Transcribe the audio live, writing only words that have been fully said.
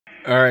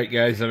Alright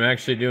guys, I'm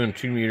actually doing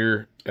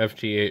 2-meter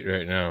FT8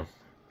 right now.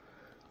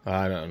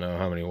 I don't know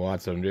how many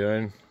watts I'm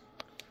doing.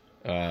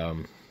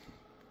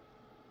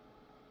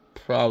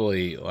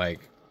 Probably like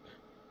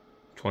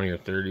 20 or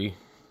 30.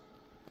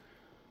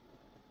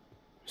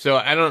 So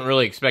I don't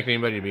really expect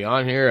anybody to be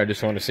on here. I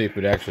just want to see if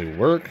it actually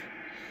work.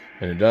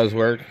 And it does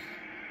work.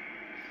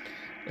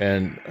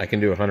 And I can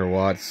do 100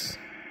 watts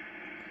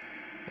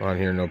on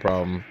here, no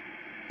problem.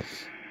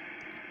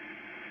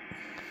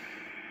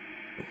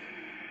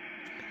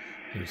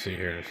 You can see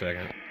here in a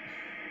second.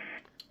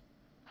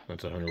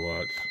 That's 100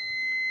 watts.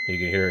 You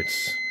can hear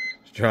it's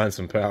drawing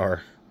some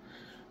power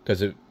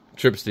because it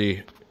trips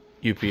the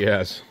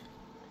UPS.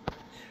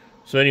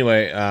 So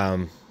anyway,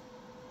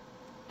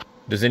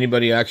 does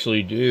anybody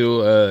actually do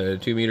a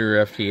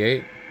 2-meter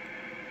FT8?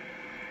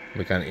 It'd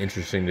be kind of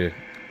interesting to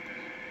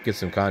get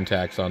some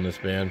contacts on this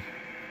band.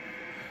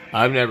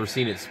 I've never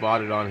seen it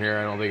spotted on here,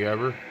 I don't think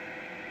ever.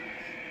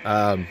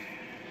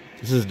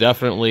 This is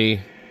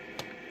definitely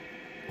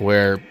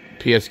where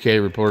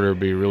PSK reporter would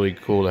be really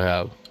cool to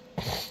have.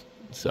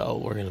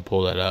 So we're going to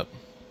pull that up.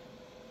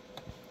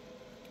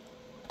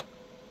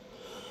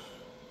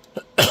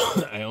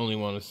 I only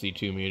want to see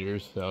 2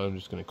 meters, so I'm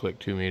just going to click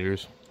 2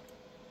 meters.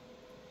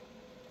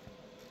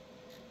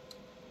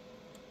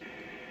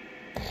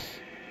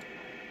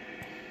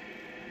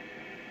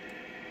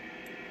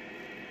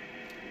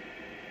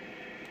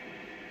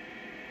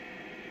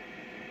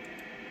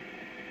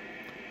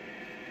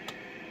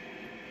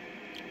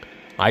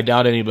 I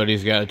doubt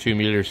anybody's got a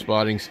 2-meter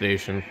spotting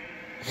station.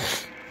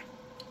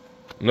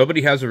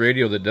 Nobody has a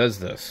radio that does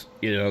this.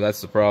 You know,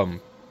 that's the problem.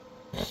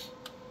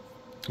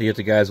 You get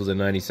the guys with the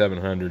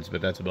 9700s,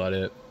 but that's about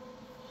it.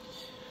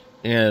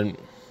 And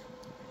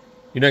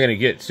you're not going to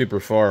get super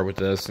far with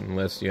this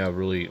unless you have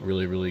really,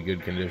 really, really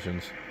good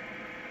conditions.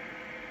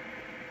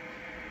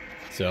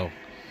 So,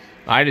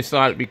 I just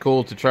thought it'd be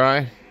cool to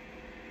try.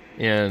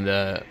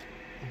 And,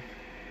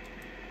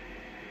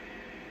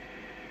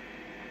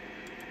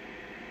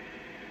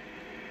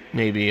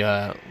 maybe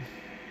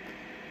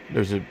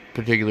there's a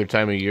particular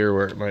time of year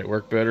where it might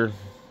work better.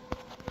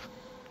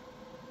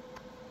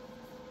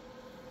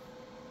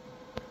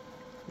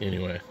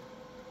 Anyway.